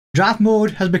Draft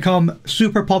mode has become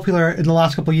super popular in the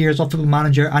last couple of years of Football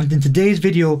Manager, and in today's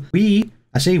video,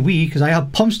 I say we because I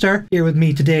have Pumpster here with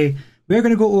me today. We're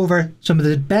going to go over some of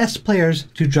the best players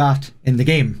to draft in the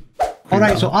game.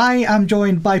 Alright, so I am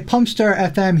joined by Pumpster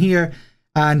FM here,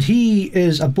 and he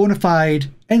is a bona fide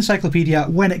encyclopedia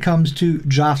when it comes to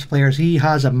draft players. He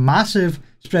has a massive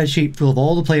spreadsheet full of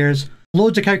all the players,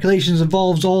 loads of calculations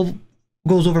involved, all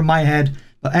goes over my head.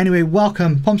 But anyway,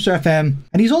 welcome Pumpster FM.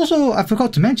 And he's also, I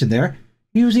forgot to mention there,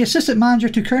 he was the assistant manager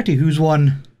to Curty, who's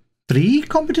won three draft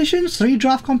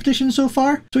competitions so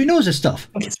far. So he knows his stuff.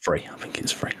 I think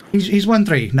it's free. He's won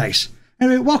 3, nice.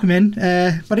 Anyway, welcome in,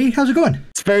 buddy. How's it going?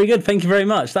 It's very good, thank you very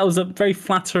much. That was a very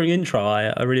flattering intro.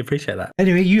 I really appreciate that.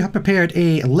 Anyway, you have prepared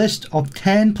a list of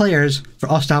 10 players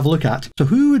for us to have a look at. So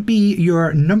who would be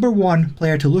your number 1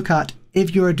 player to look at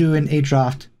if you're doing a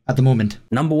draft at the moment?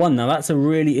 Number 1, now that's a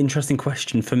really interesting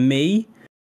question. For me,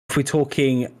 if we're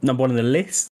talking number 1 on the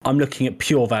list, I'm looking at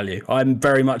pure value. I'm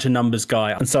very much a numbers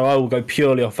guy, and so I will go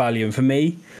purely off value. And for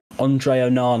me, Andre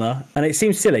Onana, and it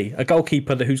seems silly, a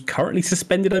goalkeeper who's currently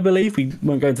suspended, I believe. We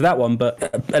won't go into that one, but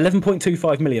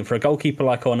 11.25 million for a goalkeeper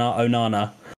like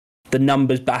Onana. The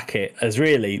numbers back it as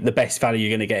really the best value you're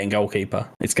going to get in goalkeeper.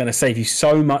 It's going to save you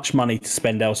so much money to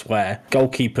spend elsewhere.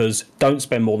 Goalkeepers don't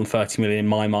spend more than 30 million in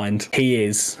my mind. He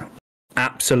is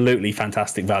absolutely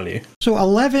fantastic value. So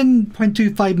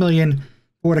 11.25 million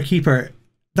for a keeper,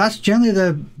 that's generally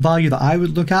the value that I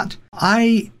would look at.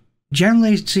 I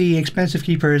generally see expensive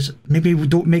keepers maybe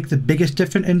don't make the biggest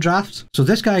difference in drafts. So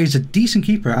this guy is a decent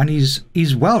keeper, and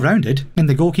he's well-rounded in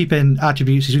the goalkeeping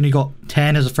attributes. He's only got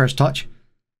 10 as a first touch.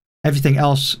 Everything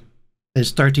else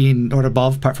is 13 or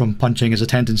above, apart from punching as a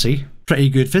tendency. Pretty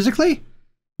good physically.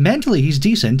 Mentally, he's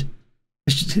decent.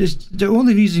 It's the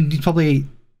only reason he's probably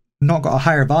not got a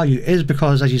higher value is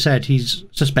because, as you said, he's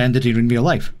suspended in real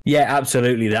life. Yeah,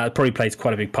 absolutely. That probably plays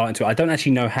quite a big part into it. I don't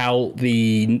actually know how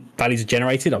the values are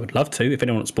generated. I would love to. If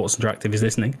anyone at Sports Interactive is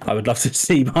listening, I would love to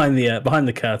see behind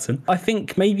the curtain. I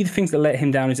think maybe the things that let him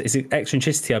down is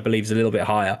eccentricity, I believe, is a little bit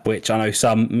higher, which I know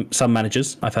some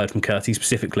managers, I've heard from Curty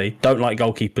specifically, don't like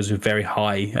goalkeepers with very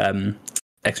high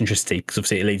eccentricity, because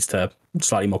obviously it leads to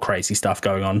slightly more crazy stuff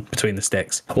going on between the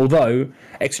sticks. Although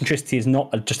eccentricity is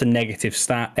not just a negative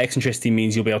stat. Eccentricity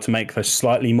means you'll be able to make those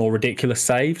slightly more ridiculous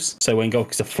saves. So when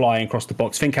goalkeepers are flying across the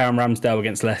box, think Aaron Ramsdale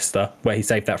against Leicester, where he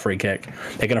saved that free kick.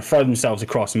 They're going to throw themselves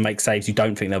across and make saves you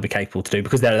don't think they'll be capable to do,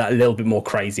 because they're that little bit more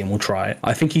crazy and will try it.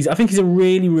 I think he's a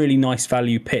really, really nice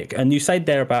value pick. And you said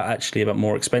there about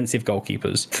more expensive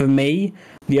goalkeepers. For me,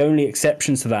 the only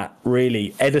exceptions to that,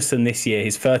 really, Ederson this year,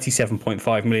 his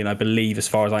 37.5 million, I believe, as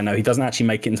far as I know, he doesn't actually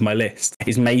make it into my list,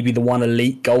 is maybe the one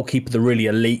elite goalkeeper, the really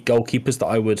elite goalkeepers that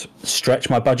I would stretch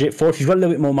my budget for. If you've got a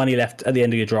little bit more money left at the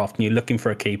end of your draft and you're looking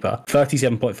for a keeper,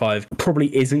 37.5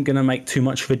 probably isn't going to make too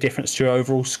much of a difference to your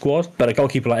overall squad. But a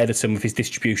goalkeeper like Ederson with his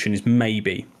distribution is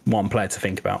maybe one player to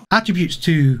think about. Attributes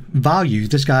to value,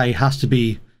 this guy has to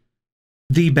be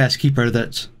the best keeper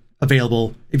that's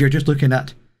available. If you're just looking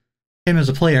at him as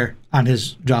a player, and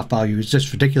his draft value is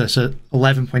just ridiculous at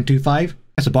 11.25.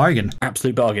 It's a bargain.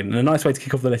 Absolute bargain, and a nice way to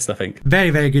kick off the list, I think. Very,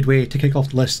 very good way to kick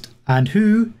off the list. And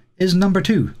who is number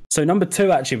 2? So number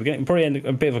 2, actually, we're getting probably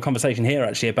a bit of a conversation here,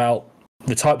 actually, about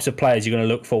the types of players you're going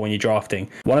to look for when you're drafting.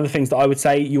 One of the things that I would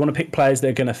say, you want to pick players that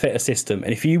are going to fit a system.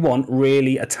 And if you want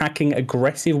really attacking,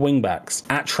 aggressive wingbacks,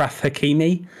 Achraf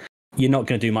Hakimi, you're not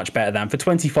going to do much better than. For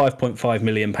 £25.5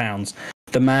 million,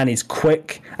 the man is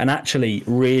quick and actually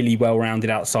really well-rounded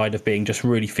outside of being just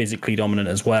really physically dominant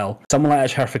as well. Someone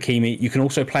like Achraf Hakimi, you can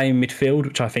also play in midfield,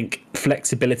 which I think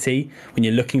flexibility, when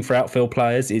you're looking for outfield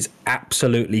players, is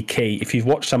absolutely key. If you've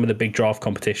watched some of the big draft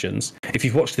competitions, if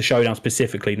you've watched the Showdown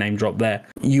specifically, name drop there,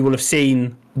 you will have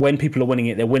seen when people are winning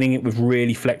it, they're winning it with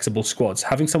really flexible squads.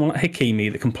 Having someone like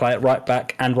Hakimi that can play at right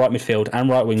back and right midfield and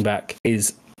right wing back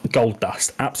is gold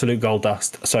dust, absolute gold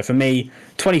dust. So for me,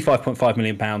 £25.5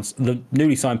 million, the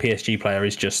newly signed PSG player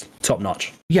is just top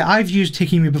notch. Yeah, I've used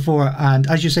Hakimi before, and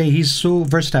as you say, he's so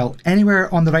versatile.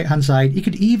 Anywhere on the right hand side, you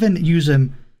could even use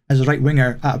him as a right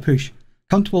winger at a push.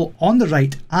 Comfortable on the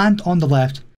right and on the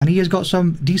left, and he has got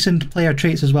some decent player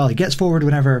traits as well. He gets forward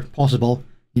whenever possible.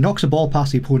 He knocks the ball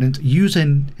past the opponent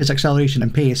using his acceleration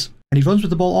and pace, and he runs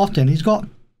with the ball often. He's got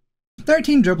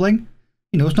 13 dribbling.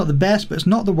 You know, it's not the best, but it's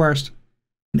not the worst.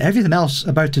 And everything else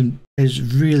about him is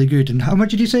really good. And how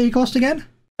much did you say he cost again?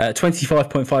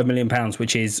 £25.5 million,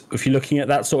 which is, if you're looking at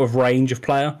that sort of range of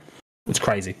player, it's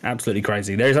crazy, absolutely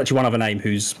crazy. There is actually one other name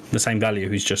who's the same value,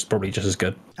 who's probably just as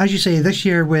good. As you say, this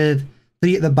year with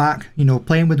 3 at the back, you know,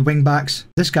 playing with wing backs,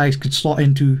 this guy could slot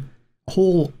into a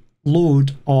whole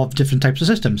load of different types of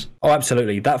systems. Oh,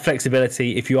 absolutely. That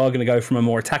flexibility, if you are going to go from a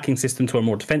more attacking system to a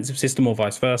more defensive system or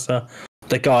vice versa,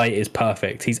 the guy is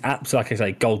perfect. He's absolutely, like I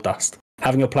say, gold dust.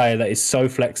 Having a player that is so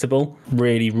flexible,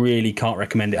 really, really can't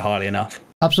recommend it highly enough.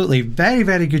 Absolutely. Very,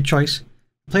 very good choice.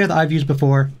 Player that I've used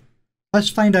before. Let's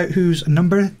find out who's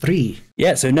number 3.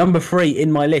 Yeah, so number 3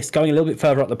 in my list, going a little bit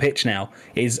further up the pitch now,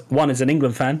 is one as an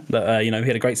England fan that he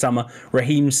had a great summer.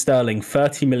 Raheem Sterling,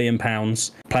 £30 million,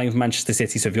 playing for Manchester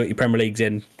City. So if you've got your Premier Leagues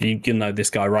in, you'll know this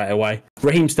guy right away.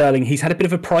 Raheem Sterling, he's had a bit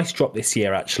of a price drop this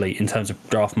year actually in terms of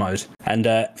draft mode. And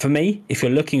for me, if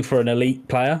you're looking for an elite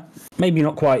player, maybe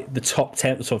not quite the top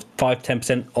 10, sort of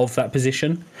 5-10% of that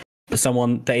position, but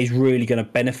someone that is really going to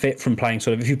benefit from playing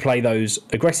sort of, if you play those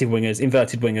aggressive wingers,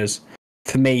 inverted wingers.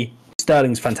 For me,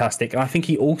 Sterling's fantastic. And I think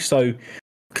he also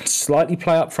can slightly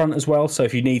play up front as well. So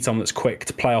if you need someone that's quick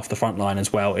to play off the front line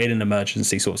as well in an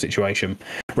emergency sort of situation,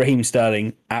 Raheem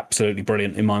Sterling, absolutely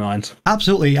brilliant in my mind.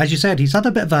 Absolutely. As you said, he's had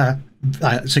a bit of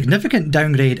a significant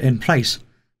downgrade in price.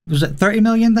 Was it 30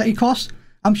 million that he cost?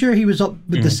 I'm sure he was up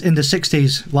with this in the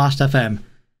 60s last FM.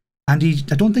 And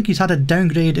I don't think he's had a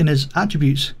downgrade in his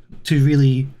attributes to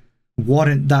really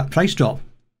warrant that price drop.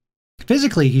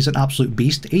 Physically, he's an absolute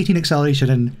beast. 18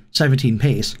 acceleration and 17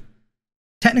 pace.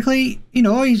 Technically,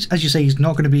 he's, as you say, he's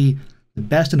not going to be the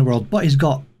best in the world, but he's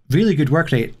got really good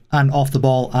work rate and off the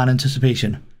ball and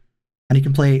anticipation. And he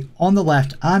can play on the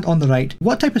left and on the right.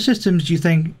 What type of systems do you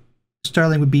think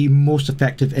Sterling would be most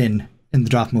effective in the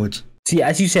draft modes? So yeah,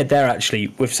 as you said there, actually,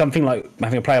 with something like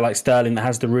having a player like Sterling that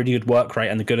has the really good work rate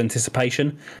and the good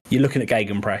anticipation, you're looking at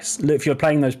gegenpress. Look, if you're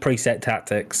playing those preset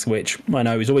tactics, which I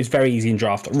know is always very easy in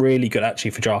draft, really good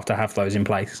actually for draft to have those in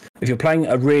place. If you're playing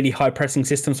a really high pressing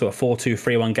system, so a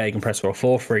 4-2-3-1 gegenpress or a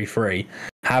 4-3-3,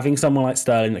 having someone like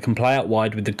Sterling that can play out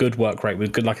wide with the good work rate,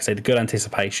 with good, like I say, the good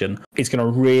anticipation, is going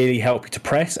to really help you to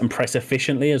press and press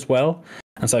efficiently as well.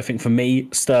 And so I think for me,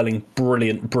 Sterling,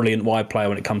 brilliant wide player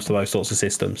when it comes to those sorts of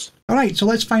systems. All right, so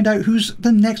let's find out who's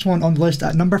the next one on the list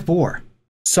at number 4.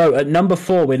 So at number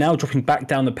 4, we're now dropping back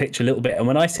down the pitch a little bit. And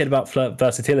when I said about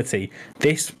versatility,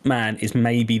 this man is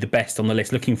maybe the best on the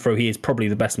list. Looking through, he is probably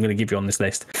the best I'm going to give you on this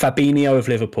list. Fabinho of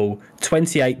Liverpool,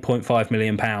 £28.5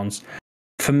 million.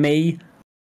 For me,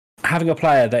 having a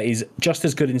player that is just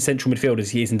as good in central midfield as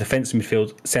he is in defensive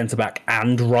midfield, centre-back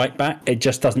and right-back, it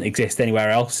just doesn't exist anywhere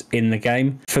else in the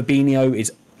game. Fabinho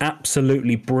is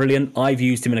absolutely brilliant. I've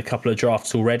used him in a couple of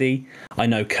drafts already. I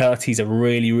know Curty's a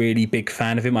really big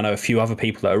fan of him. I know a few other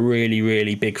people that are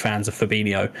really big fans of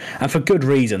Fabinho. And for good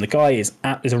reason. The guy is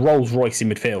a Rolls Royce in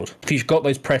midfield. If you've got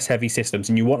those press-heavy systems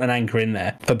and you want an anchor in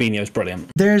there, Fabinho's brilliant.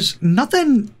 There's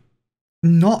nothing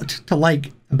not to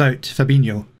like about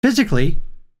Fabinho. Physically,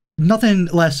 nothing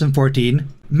less than 14.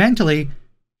 Mentally,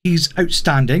 he's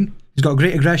outstanding. He's got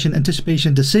great aggression,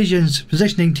 anticipation, decisions,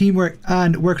 positioning, teamwork,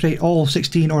 and work rate all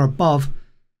 16 or above.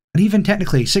 And even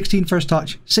technically, 16 first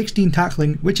touch, 16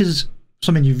 tackling, which is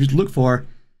something you look for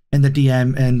in the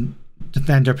DM and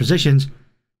defender positions.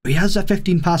 But he has a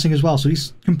 15 passing as well, so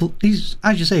he's,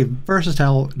 as you say,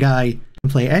 versatile guy. Can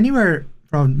play anywhere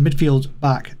from midfield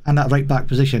back and that right back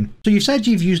position. So you said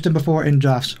you've used him before in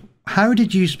drafts. How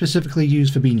did you specifically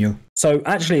use Fabinho? So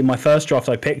actually, in my first draft,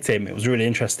 I picked him. It was really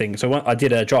interesting. So I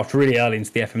did a draft really early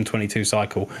into the FM22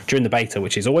 cycle during the beta,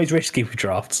 which is always risky with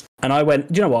drafts. And I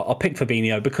went, do you know what? I'll pick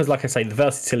Fabinho because, like I say, the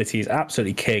versatility is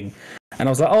absolutely king. And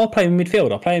I was like, oh, I'll play him in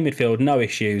midfield. I'll play him in midfield, no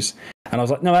issues. And I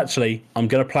was like, no, actually, I'm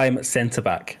going to play him at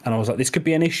centre-back. And I was like, this could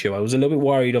be an issue. I was a little bit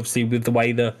worried, obviously, with the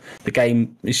way the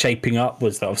game is shaping up,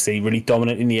 was that obviously really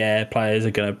dominant in the air. Players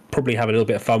are going to probably have a little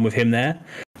bit of fun with him there.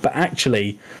 But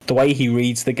actually, the way he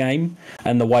reads the game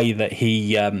and the way that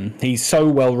he's so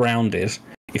well-rounded,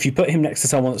 if you put him next to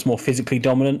someone that's more physically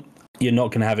dominant, you're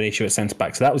not going to have an issue at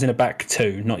centre-back. So that was in a back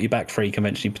 2, not your back 3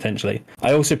 conventionally, potentially.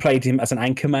 I also played him as an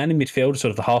anchor man in midfield,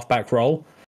 sort of the half-back role.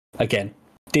 Again,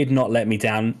 did not let me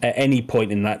down at any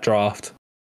point in that draft.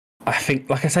 I think,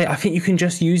 like I say, I think you can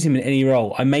just use him in any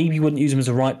role. I maybe wouldn't use him as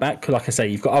a right back because, like I say,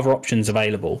 you've got other options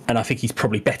available. And I think he's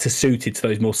probably better suited to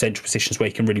those more central positions where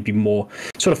he can really be more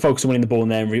sort of focused on winning the ball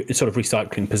and then sort of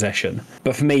recycling possession.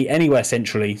 But for me, anywhere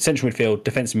centrally, central midfield,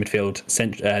 defensive midfield,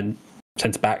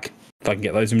 centre back, if I can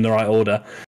get those in the right order,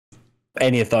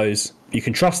 any of those, you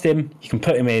can trust him, you can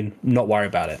put him in, not worry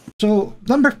about it. So,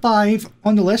 number 5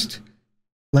 on the list,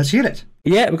 let's hear it.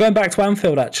 Yeah, we're going back to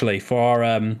Anfield actually for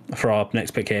our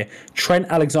next pick here. Trent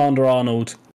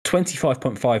Alexander-Arnold,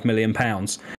 £25.5 million.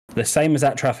 The same as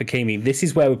Achraf Hakimi. This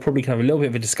is where we probably can have a little bit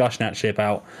of a discussion actually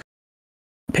about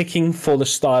picking for the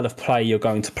style of play you're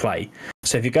going to play.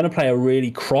 So if you're going to play a really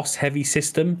cross-heavy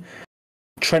system,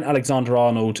 Trent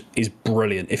Alexander-Arnold is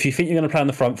brilliant. If you think you're going to play on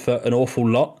the front foot an awful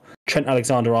lot, Trent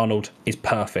Alexander-Arnold is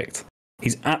perfect.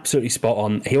 He's absolutely spot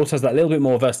on. He also has that little bit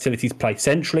more versatility to play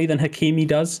centrally than Hakimi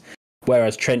does,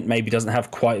 whereas Trent maybe doesn't have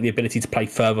quite the ability to play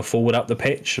further forward up the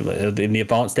pitch in the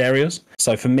advanced areas.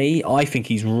 So for me, I think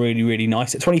he's really, really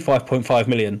nice. At 25.5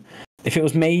 million, if it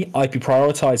was me, I'd be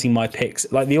prioritising my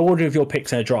picks. Like, the order of your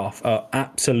picks in a draft are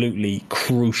absolutely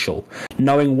crucial.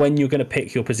 Knowing when you're going to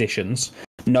pick your positions,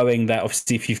 knowing that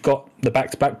obviously if you've got the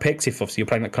back-to-back picks, if obviously you're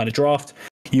playing that kind of draft,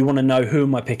 you want to know who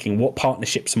am I picking, what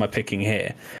partnerships am I picking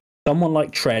here. Someone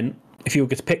like Trent, if you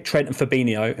were to pick Trent and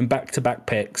Fabinho in back-to-back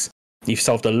picks, you've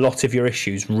solved a lot of your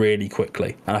issues really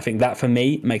quickly. And I think that, for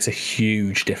me, makes a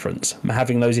huge difference.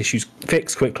 Having those issues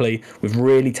fixed quickly with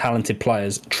really talented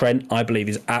players, Trent, I believe,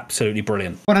 is absolutely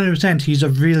brilliant. 100%, he's a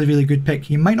really, really good pick.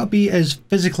 He might not be as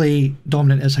physically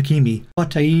dominant as Hakimi,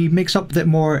 but he makes up a bit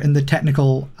more in the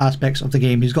technical aspects of the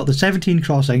game. He's got the 17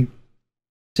 crossing,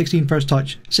 16 first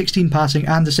touch, 16 passing,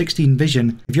 and the 16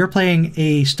 vision. If you're playing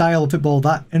a style of football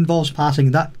that involves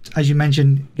passing, that, as you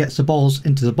mentioned, gets the balls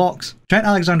into the box, Trent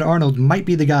Alexander-Arnold might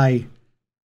be the guy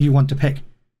you want to pick.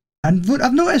 And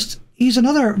I've noticed he's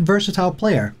another versatile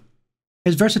player.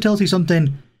 Is versatility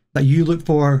something that you look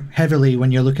for heavily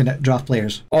when you're looking at draft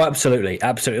players? Oh, absolutely,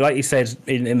 absolutely. Like you said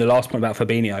in the last point about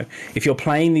Fabinho, if you're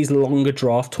playing these longer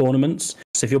draft tournaments,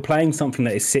 so if you're playing something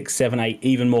that is 6, 7, 8,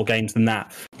 even more games than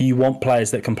that, you want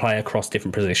players that can play across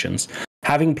different positions.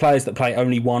 Having players that play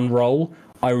only one role,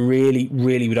 I really,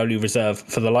 really would only reserve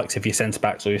for the likes of your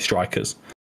centre-backs or your strikers.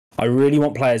 I really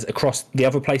want players across the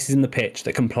other places in the pitch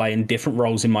that can play in different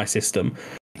roles in my system.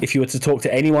 If you were to talk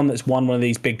to anyone that's won one of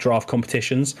these big draft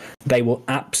competitions, they will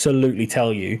absolutely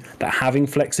tell you that having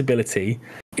flexibility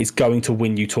is going to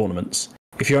win you tournaments.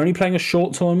 If you're only playing a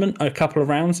short tournament, a couple of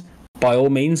rounds, by all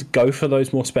means, go for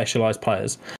those more specialised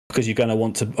players, because you're going to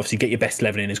want to obviously get your best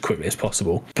level in as quickly as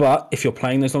possible. But if you're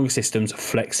playing those longer systems,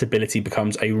 flexibility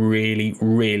becomes a really,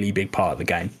 really big part of the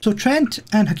game. So Trent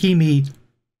and Hakimi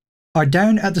are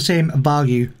down at the same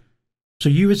value. So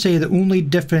you would say the only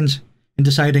difference in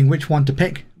deciding which one to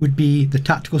pick would be the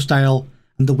tactical style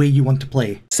and the way you want to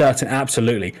play. Certain,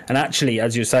 absolutely. And actually,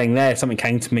 as you're saying there, something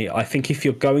came to me. I think if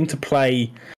you're going to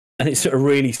play, and it's a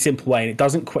really simple way, and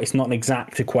it's not an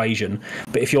exact equation,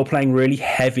 but if you're playing really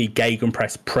heavy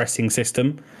gegenpress pressing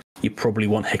system, you probably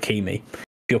want Hakimi.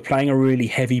 If you're playing a really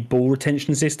heavy ball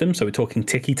retention system, so we're talking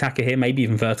tiki-taka here, maybe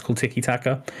even vertical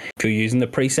tiki-taka, if you're using the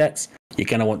presets, you're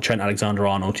going to want Trent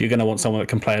Alexander-Arnold. You're going to want someone that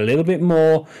can play a little bit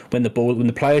more when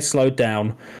the player's slowed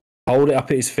down, hold it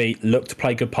up at his feet, look to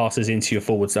play good passes into your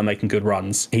forwards that are making good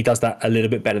runs. He does that a little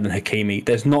bit better than Hakimi.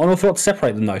 There's not an awful lot to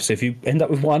separate them though, so if you end up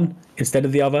with one instead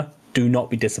of the other, do not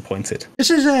be disappointed.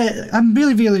 I'm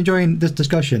really, really enjoying this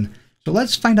discussion. So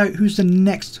let's find out who's the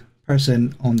next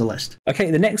person on the list.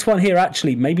 Okay, the next one here,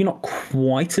 actually maybe not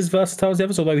quite as versatile as the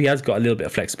others, although he has got a little bit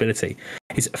of flexibility,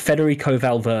 is Federico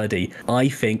Valverde. I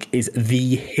think is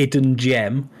the hidden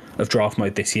gem of draft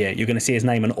mode this year. You're going to see his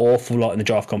name an awful lot in the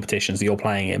draft competitions that you're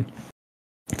playing in.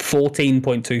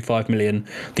 14.25 million.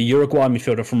 The Uruguayan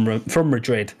midfielder from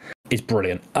Madrid is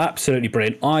brilliant, absolutely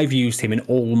brilliant. I've used him in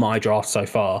all my drafts so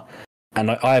far,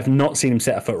 and I have not seen him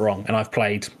set a foot wrong, and I've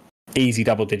played easy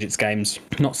double digits games,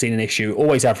 not seen an issue,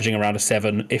 always averaging around a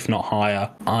 7, if not higher.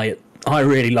 I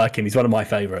really like him. He's one of my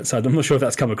favourites. So I'm not sure if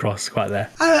that's come across quite there.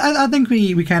 I think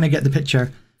we kind of get the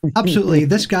picture. Absolutely.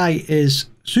 This guy is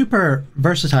super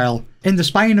versatile. In the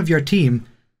spine of your team,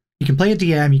 you can play a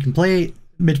DM, you can play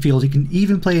midfield, you can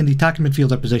even play in the attacking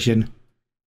midfielder position.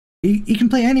 He can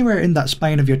play anywhere in that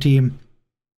spine of your team.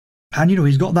 And you know,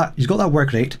 he's got that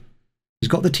work rate. He's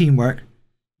got the teamwork.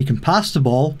 He can pass the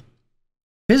ball.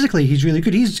 Physically, he's really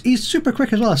good. He's super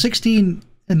quick as well. 16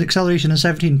 in acceleration and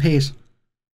 17 pace.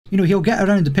 You know, he'll get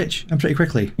around the pitch and pretty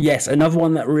quickly. Yes, another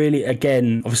one that really,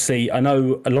 again, obviously, I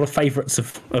know a lot of favourites of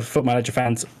Foot Manager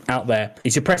fans out there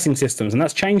is your pressing systems, and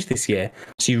that's changed this year.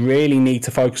 So you really need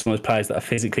to focus on those players that are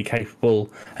physically capable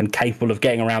and capable of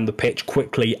getting around the pitch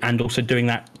quickly and also doing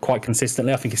that quite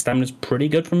consistently. I think his stamina's pretty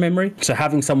good from memory. So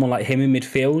having someone like him in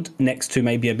midfield next to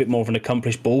maybe a bit more of an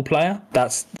accomplished ball player,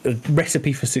 that's a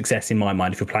recipe for success in my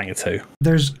mind if you're playing a 2.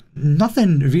 There's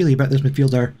nothing really about this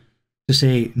midfielder to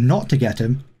say not to get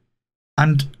him.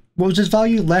 And what was his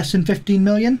value? Less than 15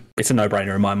 million? It's a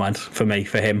no-brainer in my mind, for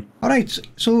him. All right,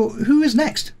 so who is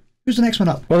next? Who's the next one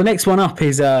up? Well, the next one up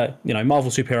is,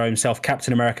 Marvel superhero himself,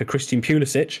 Captain America, Christian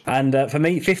Pulisic. And for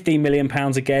me, £15 million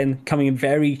again, coming in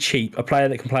very cheap. A player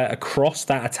that can play across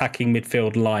that attacking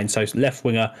midfield line. So left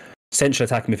winger, central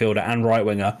attacking midfielder and right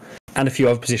winger, and a few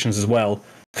other positions as well.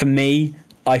 For me,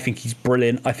 I think he's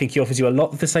brilliant. I think he offers you a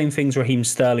lot of the same things Raheem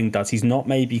Sterling does. He's not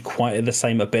maybe quite at the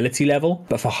same ability level,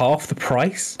 but for half the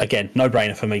price, again,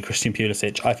 no-brainer for me, Christian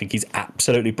Pulisic. I think he's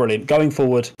absolutely brilliant. Going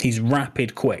forward, he's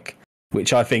rapid quick,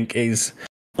 which I think is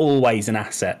always an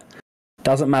asset.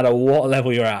 Doesn't matter what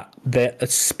level you're at. The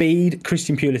speed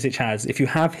Christian Pulisic has, if you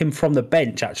have him from the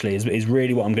bench, actually, is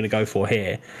really what I'm going to go for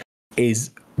here,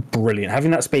 is brilliant.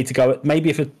 Having that speed to go, maybe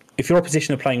if your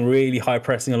opposition are playing really high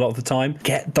pressing a lot of the time,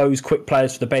 get those quick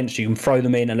players for the bench. You can throw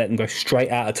them in and let them go straight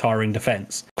out of tiring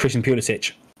defence. Christian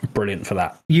Pulisic, brilliant for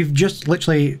that. You've just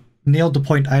literally nailed the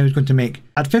point I was going to make.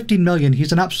 At 15 million,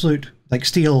 he's an absolute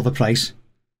steal of a price.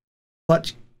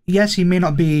 But yes, he may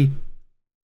not be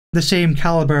the same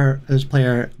caliber as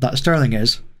player that Sterling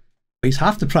is, but he's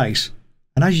half the price.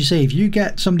 And as you say, if you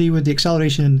get somebody with the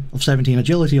acceleration of 17,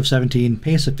 agility of 17,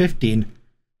 pace of 15,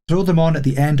 throw them on at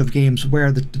the end of games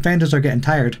where the defenders are getting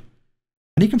tired,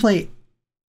 and he can play.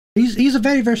 He's a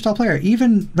very versatile player.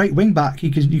 Even right wing back,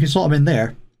 you can slot him in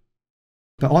there.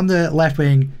 But on the left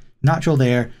wing, natural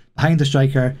there, behind the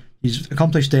striker, he's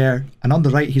accomplished there, and on the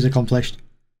right, he's accomplished.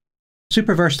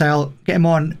 Super versatile. Get him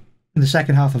on in the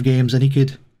second half of games, and he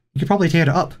could probably tear it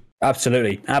up.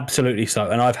 Absolutely so.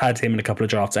 And I've had him in a couple of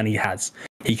drafts, and he has.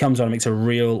 He comes on and makes a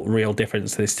real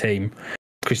difference to this team.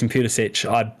 Christian Pulisic,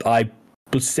 I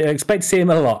expect to see him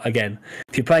a lot again.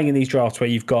 If you're playing in these drafts where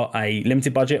you've got a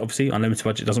limited budget, obviously unlimited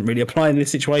budget doesn't really apply in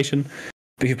this situation,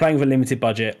 but if you're playing with a limited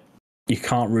budget, you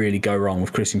can't really go wrong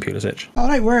with Christian Pulisic.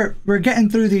 Alright, we're getting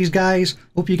through these guys.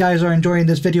 Hope you guys are enjoying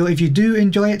this video. If you do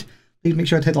enjoy it, please make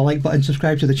sure to hit the like button,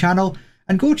 subscribe to the channel,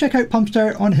 and go check out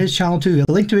Pumpster on his channel too.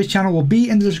 The link to his channel will be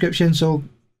in the description, so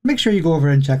make sure you go over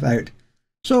and check that out.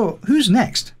 So who's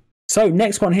next? So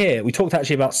next one here, we talked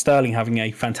actually about Sterling having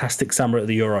a fantastic summer at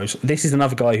the Euros. This is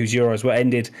another guy whose Euros were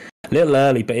ended a little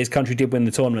early, but his country did win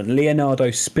the tournament. Leonardo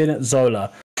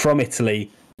Spinazzola from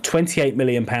Italy. £28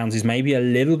 million is maybe a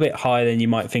little bit higher than you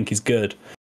might think is good.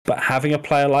 But having a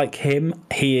player like him,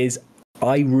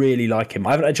 I really like him.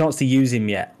 I haven't had a chance to use him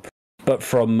yet, but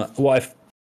from what I've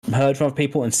heard from other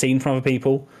people and seen from other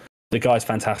people, the guy's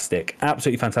fantastic.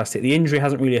 Absolutely fantastic. The injury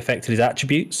hasn't really affected his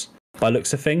attributes by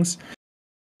looks of things.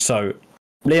 So,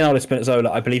 Leonardo Spinazzola,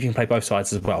 I believe he can play both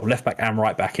sides as well. Left back and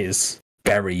right back is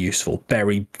very useful.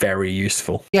 Very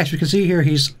useful. Yes, we can see here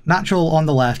he's natural on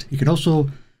the left. He can also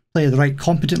play the right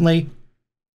competently.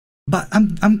 But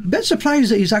I'm a bit surprised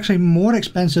that he's actually more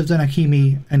expensive than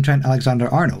Hakimi and Trent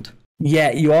Alexander-Arnold.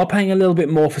 Yeah, you are paying a little bit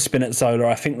more for Spinazzola.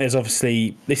 I think there's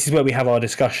obviously... This is where we have our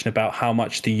discussion about how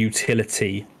much the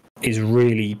utility is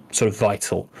really sort of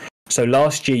vital. So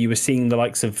last year you were seeing the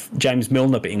likes of James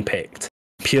Milner being picked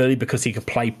purely because he could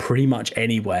play pretty much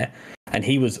anywhere. And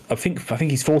he was, I think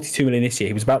he's 42 million this year.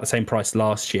 He was about the same price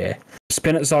last year.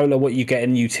 Spinazzola, what you get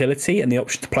in utility and the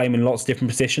option to play him in lots of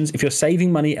different positions. If you're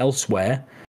saving money elsewhere,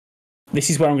 this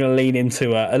is where I'm going to lean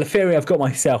into a theory I've got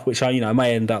myself, which I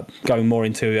may end up going more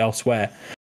into elsewhere.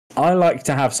 I like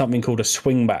to have something called a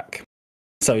swing back.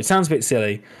 So it sounds a bit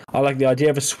silly. I like the idea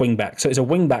of a swing back. So it's a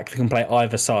wing back that can play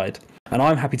either side. And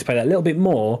I'm happy to pay that a little bit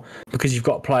more because you've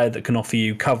got a player that can offer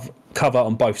you cover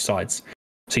on both sides.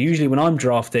 So usually when I'm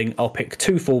drafting, I'll pick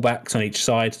 2 fullbacks on each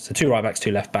side, so 2 right backs,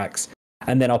 2 left backs,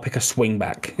 and then I'll pick a swing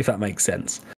back, if that makes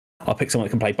sense. I'll pick someone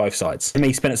that can play both sides. For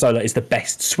me, Spinazzola is the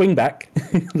best swing back,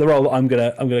 the role that I'm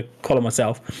gonna call on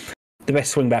myself, the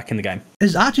best swing back in the game.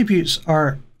 His attributes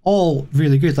are all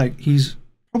really good. Like, he's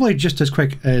probably just as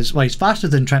quick as, well, he's faster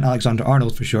than Trent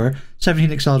Alexander-Arnold for sure.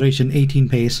 17 acceleration, 18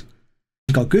 pace.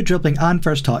 He's got good dribbling and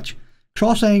first touch.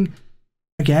 Crossing,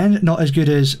 again, not as good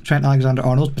as Trent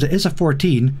Alexander-Arnold, but it is a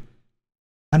 14.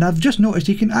 And I've just noticed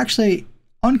he can actually,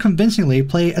 unconvincingly,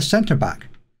 play a centre-back.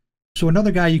 So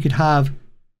another guy you could have,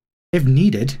 if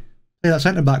needed, play that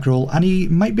centre-back role, and he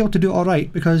might be able to do it all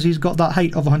right because he's got that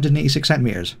height of 186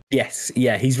 centimetres. Yes,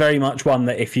 yeah, he's very much one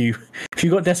that if you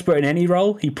got desperate in any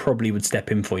role, he probably would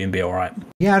step in for you and be all right.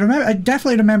 Yeah, I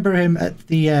definitely remember him at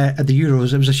the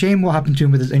Euros. It was a shame what happened to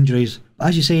him with his injuries. But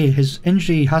as you say, his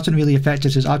injury hasn't really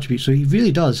affected his attributes, so he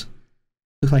really does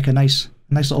look like a nice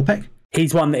little pick.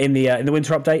 He's one that in the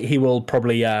winter update he will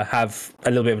probably have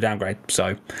a little bit of a downgrade.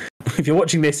 So if you're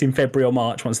watching this in February or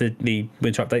March once the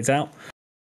winter update's out,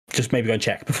 just maybe go and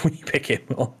check before you pick him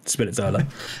on Spinazzola.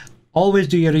 Always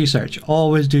do your research.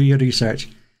 Always do your research.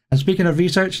 And speaking of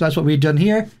research, that's what we've done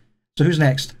here. So who's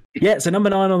next? Yeah, so number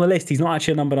 9 on the list. He's not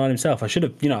actually a number 9 himself. I should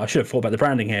have thought about the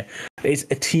branding here. It's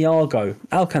a Thiago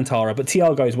Alcantara, but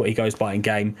Thiago is what he goes by in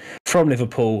game, from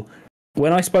Liverpool.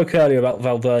 When I spoke earlier about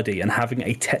Valverde and having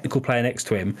a technical player next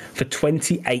to him for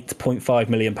 £28.5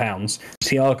 million,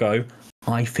 Thiago,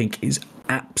 I think, is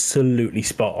absolutely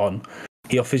spot on.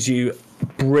 He offers you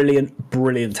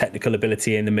brilliant technical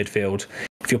ability in the midfield.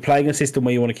 If you're playing a system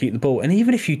where you want to keep the ball, and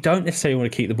even if you don't necessarily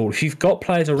want to keep the ball, if you've got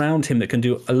players around him that can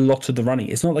do a lot of the running,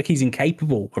 it's not like he's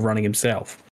incapable of running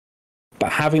himself.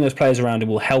 But having those players around him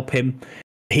will help him.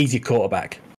 He's your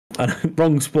quarterback.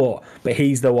 Wrong sport, but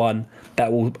he's the one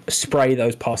that will spray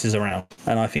those passes around.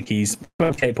 And I think he's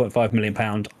 £28.5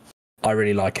 million. I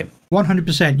really like him.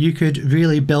 100%. You could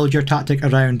really build your tactic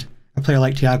around a player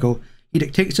like Thiago. He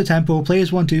dictates the tempo,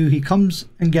 plays 1-2, he comes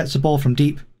and gets the ball from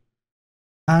deep.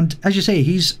 And as you say,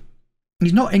 he's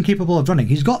not incapable of running.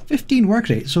 He's got 15 work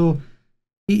rate, so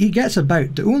he gets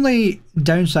about. The only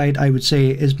downside, I would say,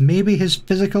 is maybe his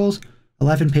physicals.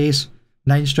 11 pace,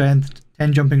 9 strength,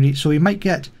 10 jumping reach, so he might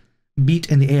get beat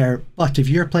in the air. But if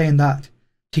you're playing that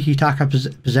tiki-taka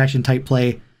possession type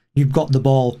play, you've got the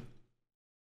ball,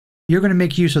 you're going to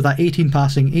make use of that 18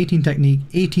 passing, 18 technique,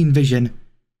 18 vision.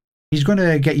 He's going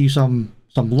to get you some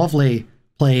lovely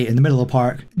play in the middle of the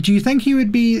park. Do you think he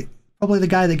would be probably the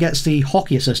guy that gets the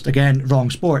hockey assist? Again, wrong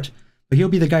sport. But he'll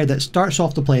be the guy that starts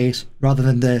off the plays rather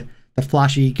than the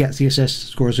flashy, gets the assists,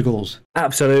 scores the goals.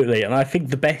 Absolutely. And I think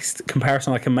the best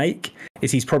comparison I can make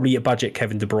is he's probably your budget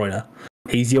Kevin De Bruyne.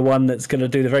 He's your one that's going to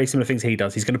do the very similar things he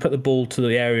does. He's going to put the ball to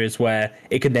the areas where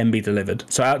it can then be delivered.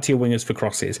 So out to your wingers for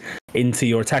crosses, into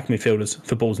your attacking midfielders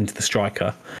for balls into the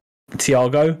striker.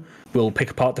 Thiago will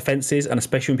pick apart defences, and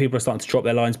especially when people are starting to drop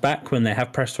their lines back, when they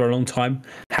have pressed for a long time,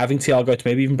 having Thiago to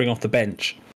maybe even bring off the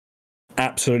bench,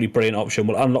 absolutely brilliant option.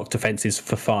 Will unlock defences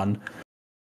for fun.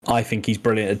 I think he's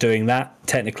brilliant at doing that.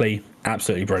 Technically,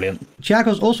 absolutely brilliant.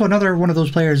 Thiago's also another one of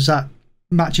those players that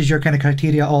matches your kind of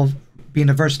criteria of being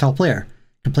a versatile player.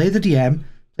 Can play the DM,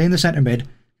 play in the centre mid,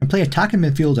 and play attacking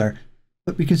midfielder.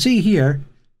 But we can see here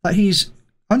that he's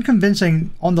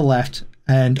unconvincing on the left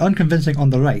and unconvincing on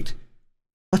the right.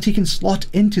 But he can slot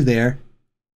into there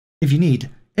if you need.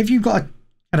 If you've got a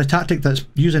kind of tactic that's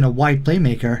using a wide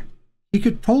playmaker, he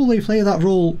could probably play that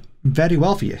role very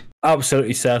well for you.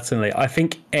 Absolutely, certainly. I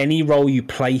think any role you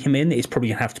play him in is probably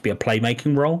going to have to be a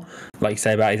playmaking role. Like you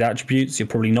say about his attributes, you're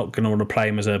probably not going to want to play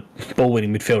him as a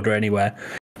ball-winning midfielder anywhere.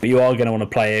 But you are going to want to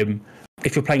play him.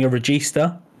 If you're playing a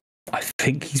regista, I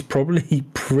think he's probably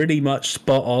pretty much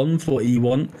spot on for what you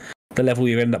want, the level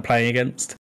you end up playing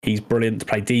against. He's brilliant to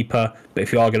play deeper, but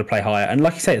if you are going to play higher, and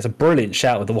like you say, it's a brilliant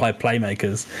shout with the wide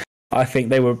playmakers. I think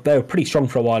they were pretty strong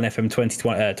for a while in FM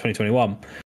 2021.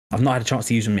 I've not had a chance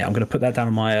to use them yet. I'm going to put that down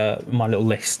on my little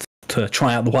list to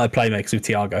try out the wide playmakers with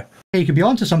Thiago. Hey, you could be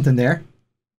onto something there.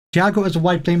 Thiago as a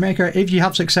wide playmaker. If you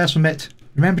have success from it,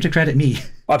 remember to credit me.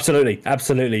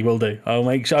 Absolutely, will do. I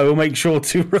will make sure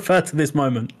to refer to this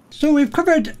moment. So we've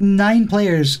covered 9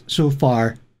 players so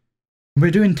far. We're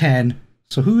doing 10.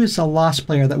 So who is the last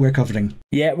player that we're covering?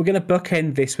 Yeah, we're going to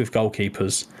bookend this with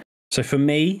goalkeepers. So for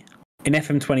me, in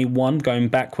FM21, going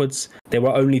backwards, there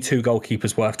were only 2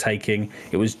 goalkeepers worth taking.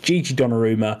 It was Gigi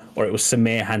Donnarumma or it was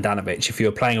Samir Handanovic. If you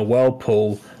were playing a world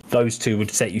pool, those 2 would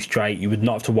set you straight. You would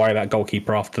not have to worry about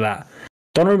goalkeeper after that.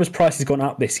 Donnarumma's price has gone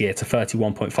up this year to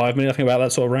 31.5 million, I think about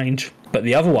that sort of range. But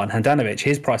the other one, Handanovic,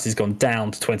 his price has gone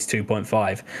down to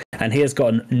 22.5, and he has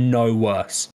gotten no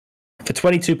worse. For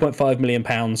 £22.5 million,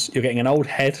 you're getting an old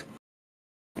head,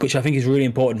 which I think is really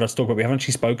important for us to talk about. We haven't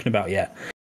actually spoken about yet.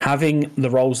 Having the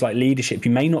roles like leadership,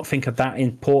 you may not think of that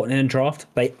important in a draft.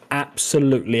 They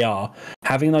absolutely are.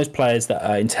 Having those players that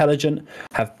are intelligent,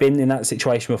 have been in that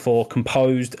situation before,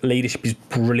 composed, leadership is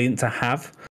brilliant to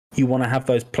have. You want to have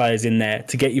those players in there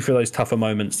to get you through those tougher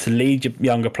moments, to lead your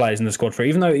younger players in the squad for.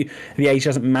 Even though the age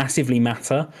doesn't massively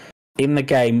matter, in the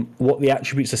game, what the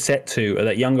attributes are set to are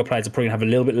that younger players are probably going to have a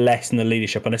little bit less in the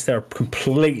leadership, unless they're a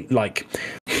complete, like,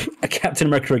 a Captain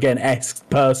America again-esque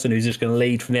person who's just going to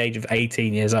lead from the age of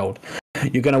 18 years old.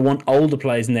 You're going to want older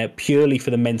players in there purely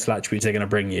for the mental attributes they're going to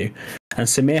bring you. And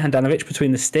Samir Handanovic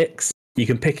between the sticks, you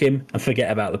can pick him and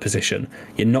forget about the position.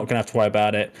 You're not going to have to worry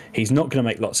about it. He's not going to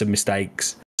make lots of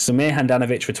mistakes. Samir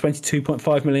Handanovic for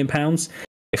 £22.5 million.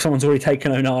 If someone's already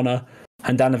taken Onana,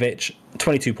 Handanovic,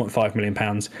 £22.5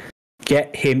 million.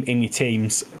 Get him in your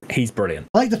teams. He's brilliant.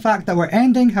 I like the fact that we're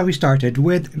ending how we started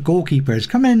with goalkeepers.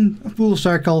 Come in full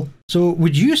circle. So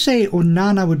would you say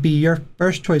Onana would be your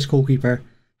first choice goalkeeper?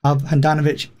 Have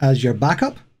Handanovic as your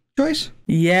backup choice?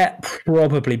 Yeah,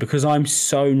 probably, because I'm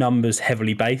so numbers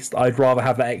heavily based. I'd rather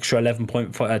have that extra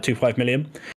 11.25 million,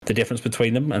 the difference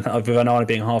between them, and with Onana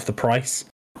being half the price,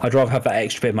 I'd rather have that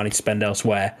extra bit of money to spend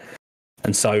elsewhere.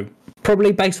 And so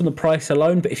probably based on the price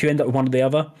alone, but if you end up with one or the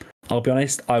other, I'll be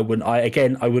honest, I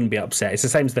wouldn't be upset. It's the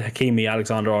same as the Hakimi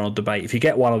Alexander-Arnold debate. If you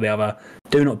get one or the other,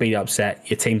 do not be upset.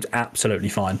 Your team's absolutely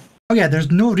fine. Oh yeah,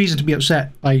 there's no reason to be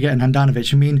upset by getting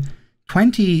Handanovic. I mean,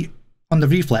 20 on the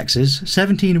reflexes,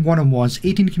 17 one-on-ones,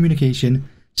 18 communication,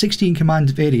 16 command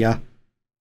of area.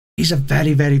 He's a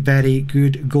very, very, very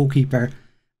good goalkeeper.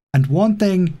 And one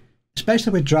thing,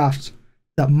 especially with drafts,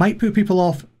 that might put people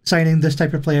off signing this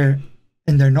type of player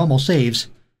in their normal saves,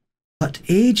 but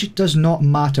age does not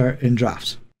matter in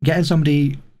drafts. Getting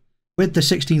somebody with the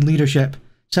 16 leadership,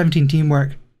 17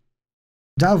 teamwork,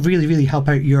 that'll really, really help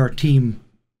out your team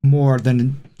more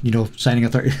than, you know, signing a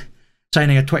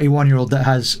 21-year-old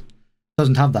that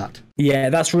doesn't have that. Yeah,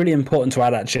 that's really important to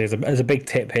add, actually, as a big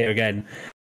tip here again.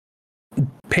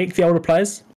 Pick the older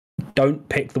players, don't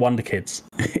pick the wonder kids.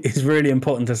 It's really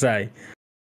important to say.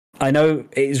 I know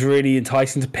it is really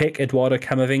enticing to pick Eduardo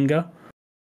Camavinga.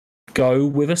 Go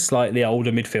with a slightly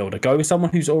older midfielder. Go with someone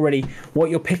who's already... What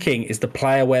you're picking is the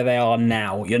player where they are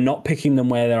now. You're not picking them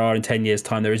where they are in 10 years'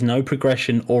 time. There is no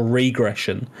progression or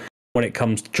regression when it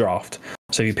comes to draft.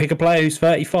 So if you pick a player who's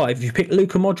 35, if you pick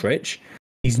Luka Modric,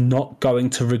 he's not going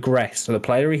to regress. So the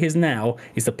player he is now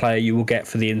is the player you will get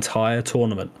for the entire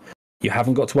tournament. You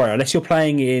haven't got to worry. Unless you're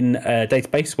playing in a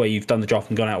database where you've done the draft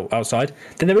and gone outside,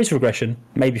 then there is regression.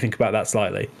 Maybe think about that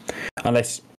slightly.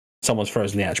 Unless someone's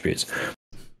frozen the attributes.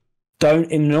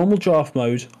 Don't, in normal draft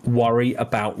mode, worry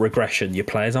about regression. Your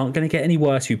players aren't going to get any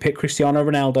worse. If you pick Cristiano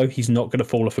Ronaldo, he's not going to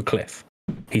fall off a cliff.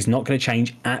 He's not going to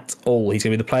change at all. He's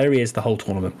going to be the player he is the whole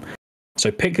tournament. So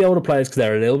pick the older players because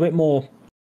they're a little bit more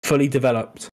fully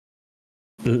developed.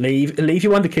 Leave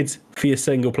your wonder kids for your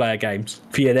single player games,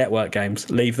 for your network games.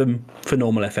 Leave them for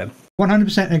normal FM.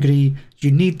 100% agree.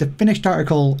 You need the finished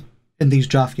article in these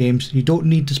draft games. You don't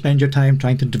need to spend your time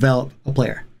trying to develop a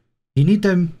player. You need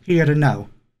them here and now.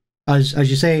 As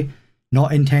you say,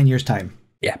 not in 10 years' time.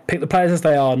 Yeah, pick the players as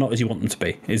they are, not as you want them to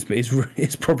be.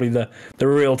 Is probably the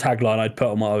real tagline I'd put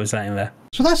on what I was saying there.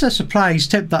 So that's a surprise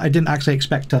tip that I didn't actually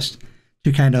expect us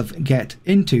to kind of get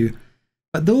into.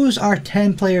 But those are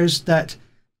 10 players that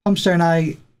Pumpster and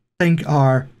I think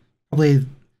are probably,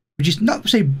 would you not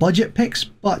say budget picks,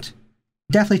 but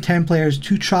definitely 10 players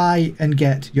to try and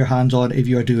get your hands on if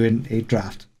you're doing a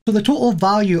draft. So the total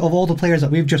value of all the players that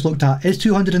we've just looked at is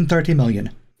 230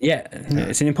 million. Yeah,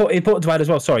 it's an important to add as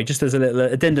well. Sorry, just as a little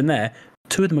addendum there.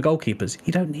 2 of them are goalkeepers.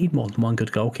 You don't need more than one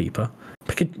good goalkeeper.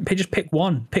 Just pick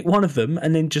one. Pick one of them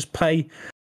and then just pay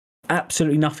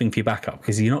absolutely nothing for your backup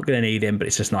because you're not going to need him, but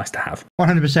it's just nice to have.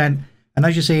 100%. And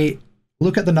as you say,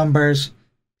 look at the numbers,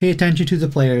 pay attention to the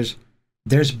players.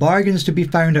 There's bargains to be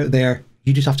found out there.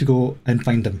 You just have to go and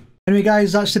find them. Anyway,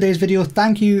 guys, that's today's video.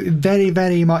 Thank you very,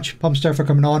 very much, Pumpster, for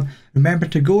coming on. Remember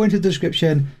to go into the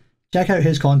description, check out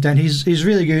his content. He's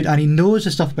really good and he knows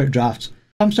the stuff about drafts.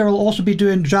 Pumpster will also be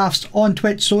doing drafts on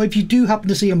Twitch, so if you do happen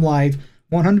to see him live,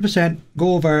 100%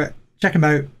 go over, check him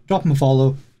out, drop him a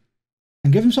follow,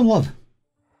 and give him some love.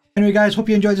 Anyway, guys, hope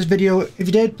you enjoyed this video. If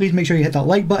you did, please make sure you hit that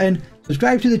like button,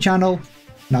 subscribe to the channel,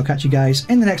 and I'll catch you guys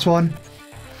in the next one.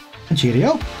 And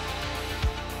cheerio!